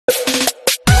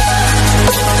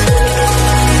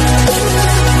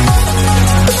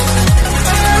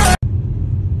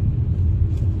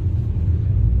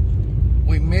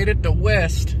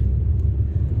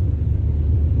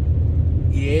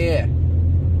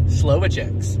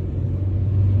Slovaceks.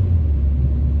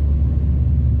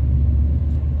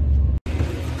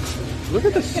 Look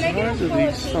at the size of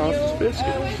these sausage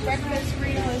biscuits. Breakfast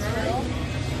burrito as well.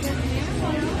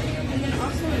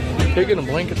 Pig and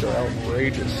blankets are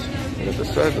outrageous. Look at the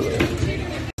size of those.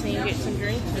 Can you get some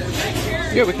drinks?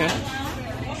 Yeah, we can.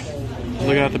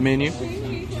 Look at the menu.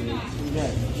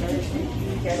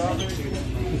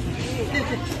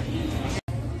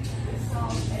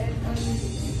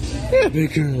 Yeah,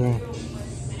 big girl.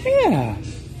 Yeah.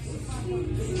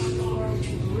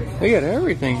 They got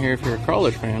everything here if you're a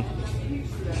college fan.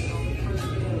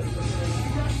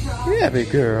 Yeah,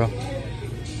 big girl.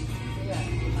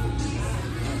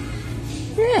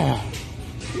 Yeah.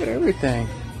 You got everything.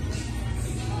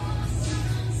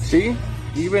 See?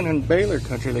 Even in Baylor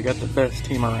country, they got the best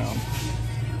team around.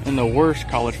 And the worst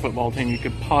college football team you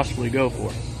could possibly go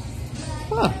for.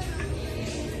 Huh.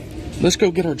 Let's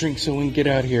go get our drink so we can get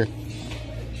out of here.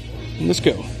 Let's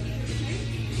go.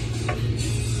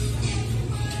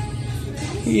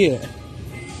 Yeah.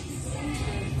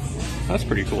 That's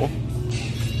pretty cool.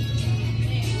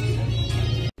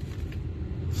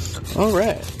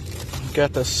 Alright.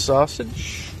 Got the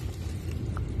sausage.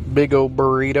 Big old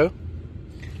burrito.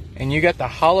 And you got the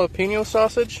jalapeno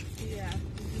sausage? Yeah.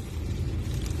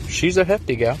 She's a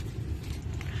hefty gal.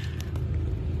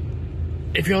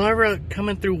 If y'all ever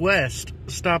coming through West,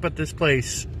 stop at this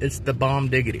place. It's the bomb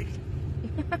diggity.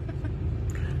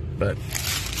 But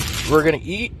we're gonna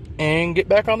eat and get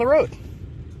back on the road.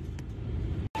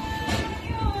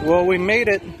 Well, we made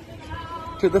it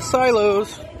to the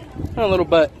silos. A little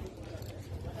butt.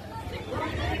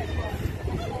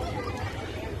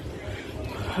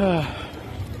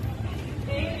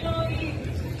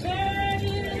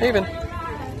 Haven.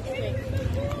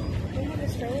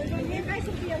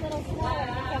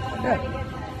 Yeah.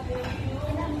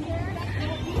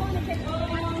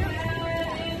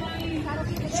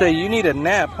 Say you need a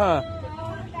nap, huh?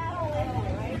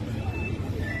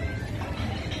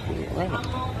 Right.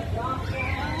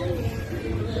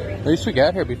 At least we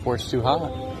got here before it's too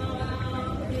hot.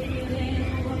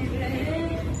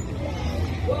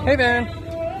 Hey, Van.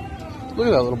 Look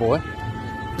at that little boy.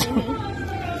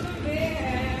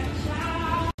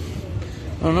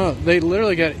 I don't know. They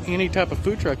literally got any type of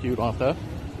food truck you'd want, though.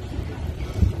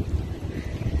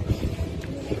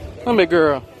 Oh, big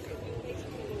girl.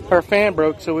 Her fan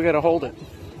broke, so we got to hold it.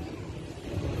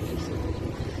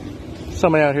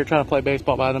 Somebody out here trying to play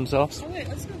baseball by themselves. Oh, wait,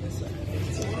 let's go this way.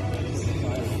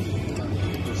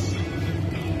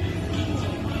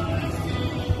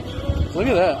 Look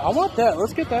at that. I want that.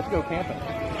 Let's get that to go camping.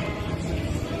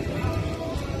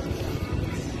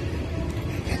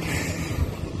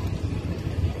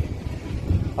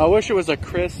 I wish it was a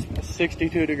crisp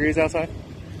 62 degrees outside.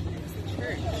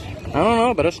 I don't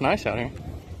know, but it's nice out here.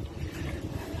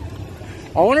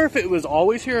 I wonder if it was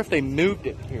always here, if they moved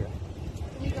it here.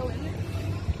 Can we go in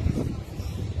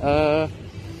there?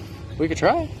 We could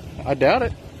try. I doubt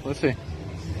it. Let's see.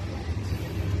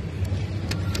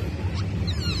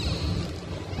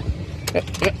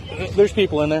 There's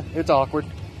people in there. It's awkward.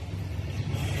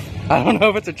 I don't know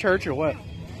if it's a church or what,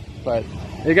 but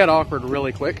it got awkward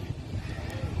really quick.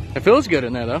 It feels good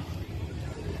in there, though.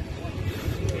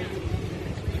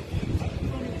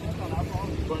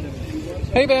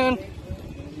 Hey, Ben.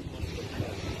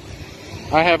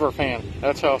 I have her fan.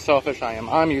 That's how selfish I am.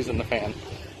 I'm using the fan.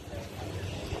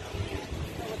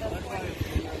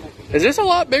 Is this a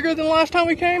lot bigger than the last time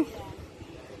we came?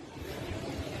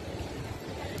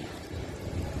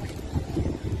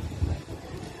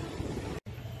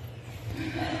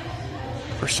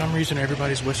 For some reason,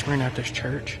 everybody's whispering at this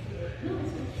church,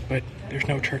 but there's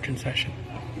no church in session.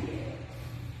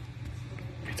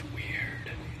 It's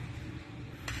weird.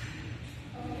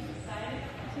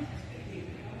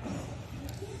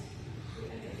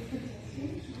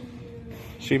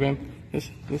 Shebam,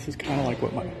 this is kind of like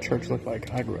what my church looked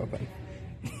like I grew up in.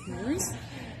 Really?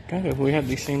 Kind of. We had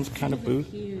these same kind of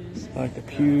booth, like the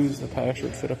pews, the pastor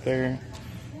would sit up there.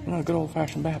 You know, good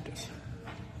old-fashioned Baptist.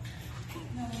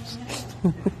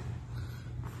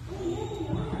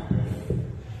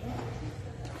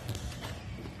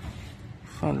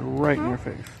 Sun right in your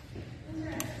face.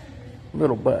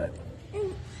 Little butt.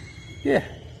 Yeah.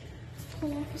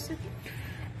 Hold on for a second.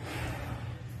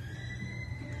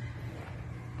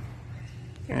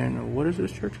 And what is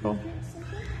this church called?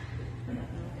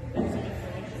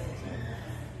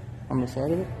 On the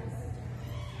side of it?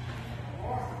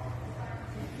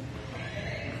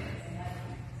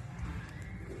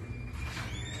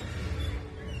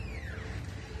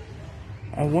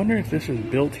 I wonder if this was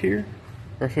built here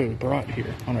or if it was brought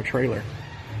here on a trailer.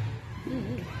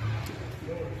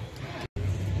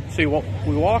 See, well,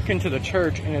 we walk into the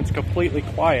church and it's completely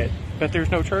quiet, but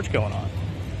there's no church going on.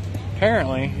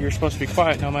 Apparently, you're supposed to be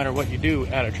quiet no matter what you do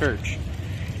at a church,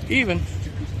 even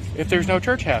if there's no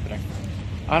church happening.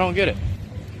 I don't get it.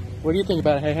 What do you think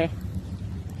about it, hey, hey?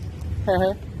 Hey,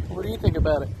 hey, what do you think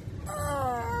about it?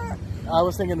 I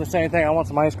was thinking the same thing. I want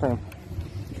some ice cream.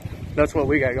 That's what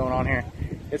we got going on here.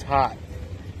 It's hot.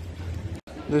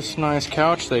 This nice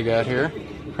couch they got here.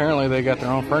 Apparently they got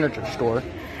their own furniture store.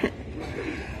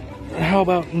 How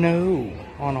about no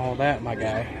on all that, my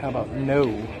guy? How about no?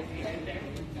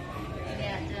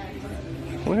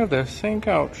 We have the same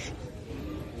couch.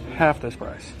 Half this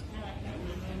price.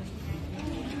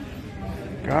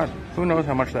 God, who knows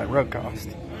how much that rug cost?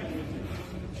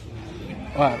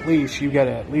 Well, at least you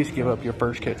gotta at least give up your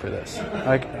first kid for this.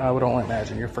 I would only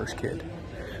imagine your first kid.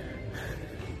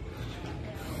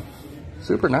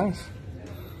 Super nice.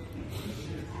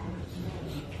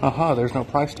 Aha, there's no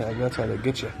price tag. That's how they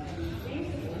get you.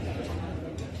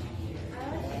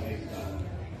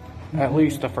 At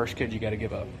least the first kid you gotta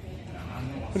give up.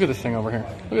 Look at this thing over here.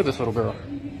 Look at this little girl.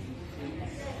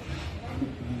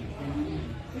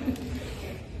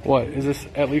 What, is this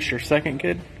at least your second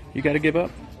kid you gotta give up?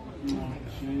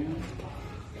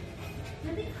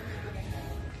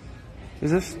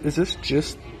 Is this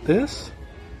just this?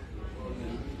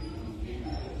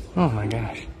 Oh my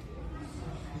gosh.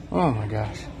 Oh my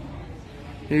gosh.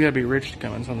 You gotta be rich to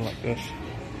come in something like this.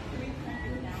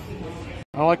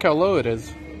 I like how low it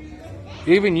is.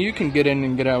 Even you can get in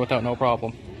and get out without no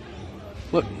problem.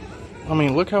 Look, I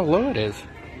mean, look how low it is.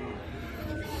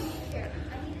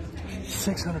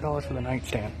 $600 for the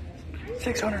nightstand.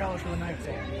 $600 for the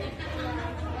nightstand.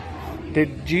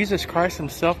 Did Jesus Christ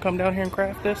himself come down here and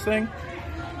craft this thing?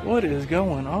 What is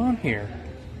going on here?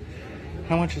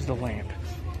 How much is the lamp?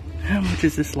 How much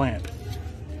is this lamp?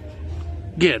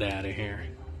 Get out of here.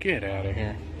 Get out of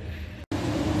here.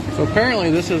 So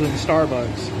apparently this isn't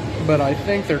Starbucks, but I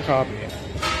think they're copying.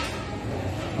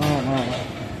 I don't know.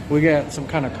 We got some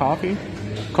kind of coffee.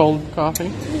 Cold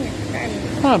coffee.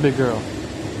 Huh, big girl.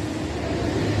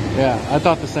 Yeah, I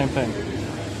thought the same thing.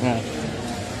 Yeah.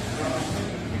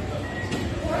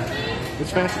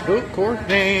 It's fancy. Oh,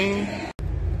 Courtney.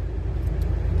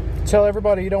 Tell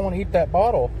everybody you don't want to eat that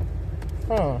bottle.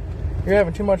 Huh. You're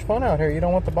having too much fun out here. You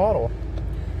don't want the bottle.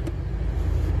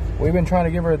 We've been trying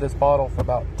to give her this bottle for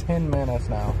about 10 minutes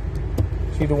now.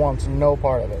 She wants no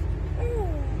part of it.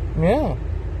 Yeah.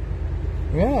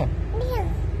 Yeah.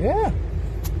 Yeah.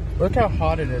 Look how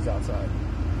hot it is outside.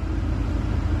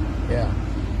 Yeah.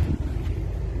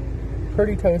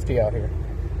 Pretty toasty out here.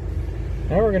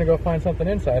 Now we're going to go find something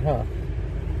inside, huh?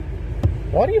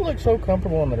 Why do you look so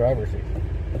comfortable in the driver's seat?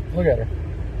 Look at her.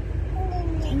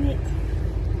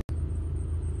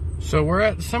 So we're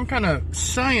at some kind of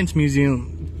science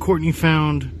museum Courtney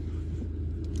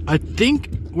found. I think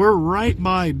we're right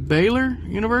by Baylor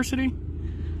University.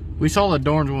 We saw the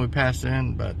dorms when we passed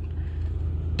in, but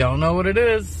don't know what it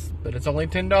is. But it's only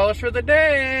 $10 for the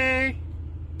day.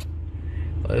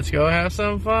 Let's go have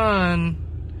some fun.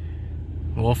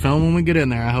 We'll film when we get in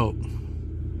there, I hope.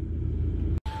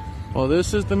 Well,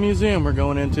 this is the museum we're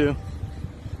going into.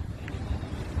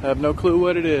 I have no clue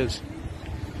what it is.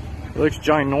 It looks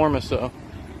ginormous though.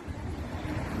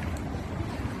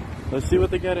 Let's see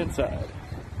what they got inside.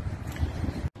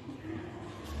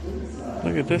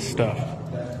 Look at this stuff.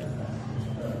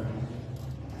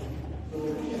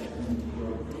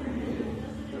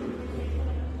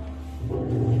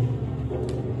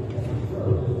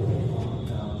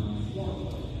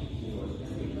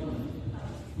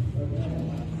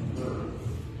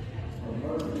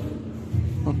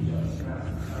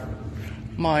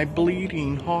 My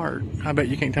bleeding heart. I bet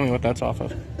you can't tell me what that's off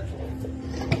of.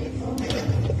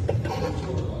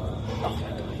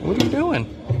 What are you doing?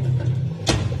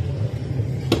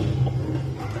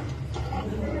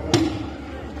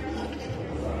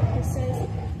 It says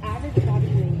average body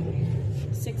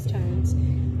weight 6 tons,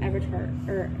 average heart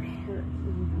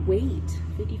weight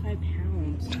 55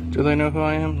 pounds. Do they know who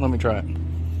I am? Let me try it.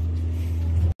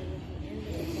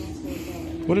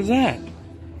 What is that?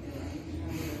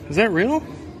 Is that real?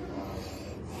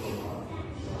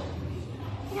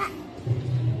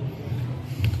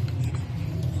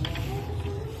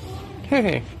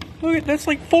 Hey, look at that's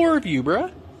like 4 of you, bruh.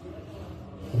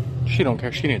 She don't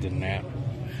care. She needs a nap.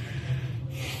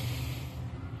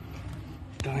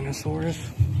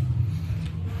 Dinosaurs.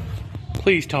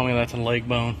 Please tell me that's a leg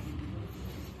bone.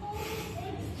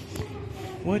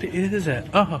 What is that?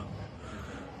 Oh.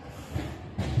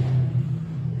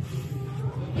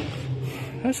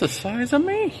 That's the size of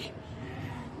me.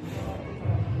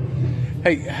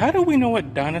 Hey, how do we know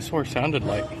what dinosaurs sounded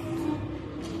like?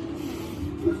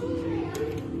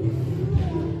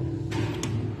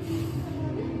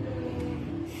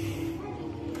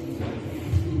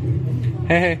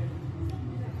 Hey.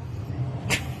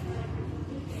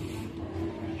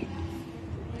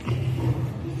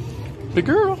 The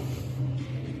girl.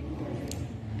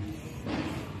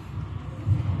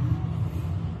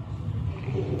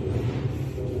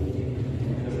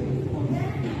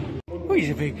 Who's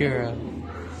a big girl?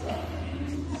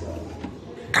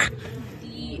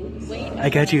 The weight I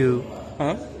got you.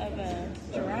 Huh? of a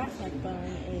giraffe like bone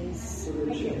is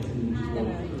heavier than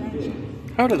a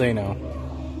dinosaur. How do they know?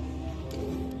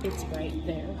 It's right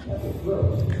there.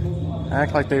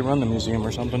 Act like they run the museum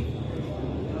or something.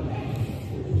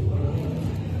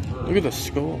 Look at the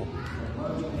skull.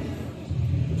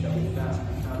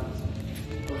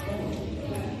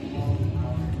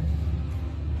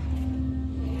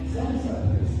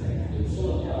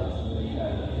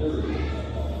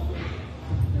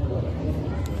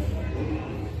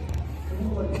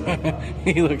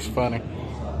 He looks funny.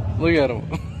 Look at him.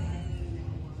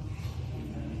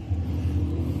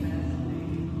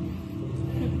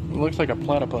 He looks like a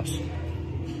platypus.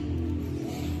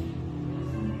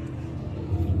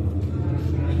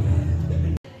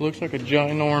 Looks like a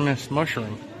ginormous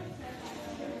mushroom.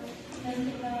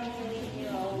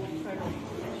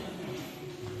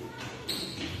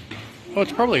 Oh,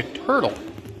 it's probably a turtle.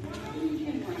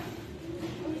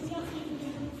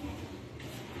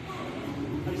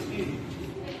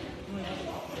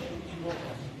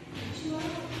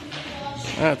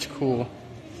 That's cool.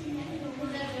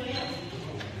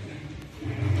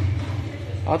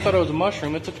 I thought it was a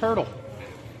mushroom. It's a turtle.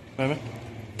 Wait a minute.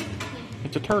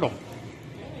 It's a turtle.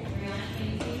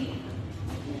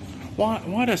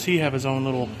 Why does he have his own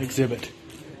little exhibit?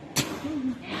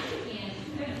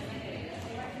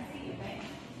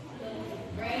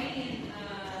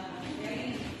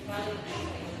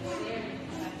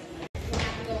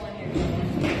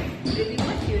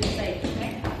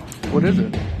 What is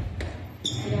it?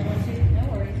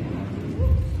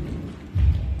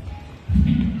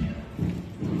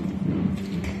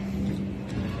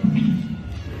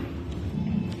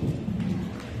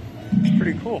 It's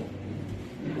pretty cool.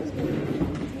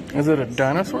 Is it a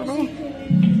dinosaur bone?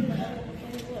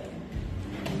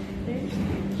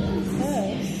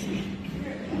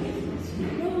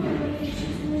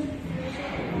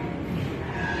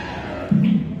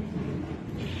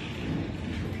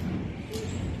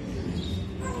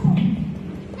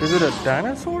 Is it a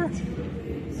dinosaur?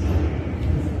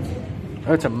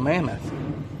 Oh, it's a mammoth.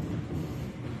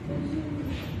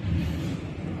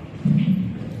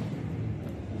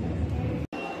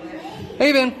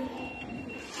 Hey, Ben.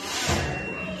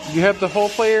 You have the whole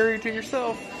play area to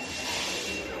yourself.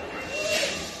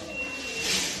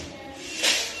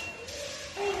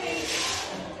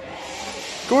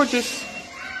 Gorgeous.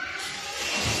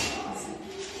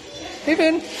 Hey,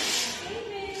 Ben.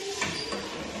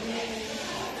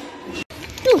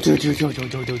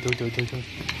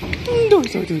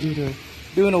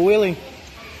 Doing a wheelie.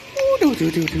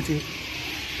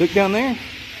 Look down there.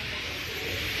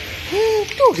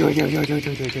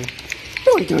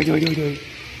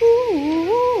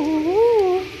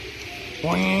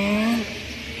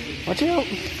 Watch out.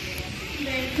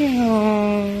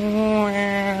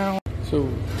 So,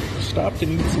 stopped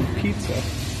and eat some pizza.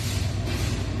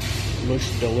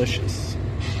 Looks delicious.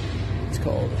 It's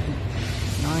called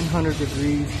 900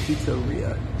 Degrees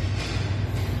Pizzeria.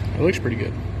 It looks pretty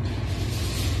good.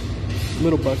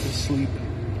 Little Buck's asleep.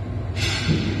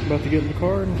 About to get in the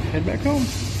car and head back home.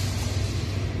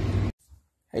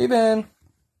 Hey, Ben.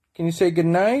 Can you say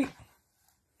goodnight?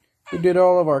 We did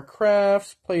all of our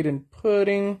crafts, played in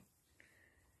pudding.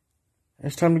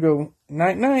 It's time to go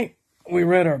night-night. We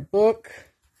read our book.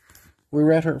 We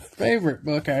read her favorite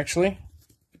book, actually.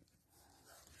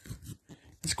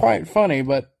 It's quite funny,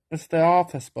 but it's the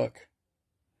Office book.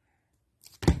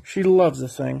 She loves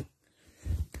this thing.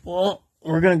 Well,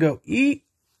 we're going to go eat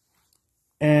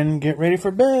and get ready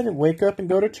for bed, wake up and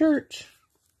go to church.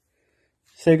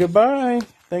 Say goodbye.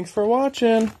 Thanks for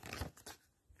watching.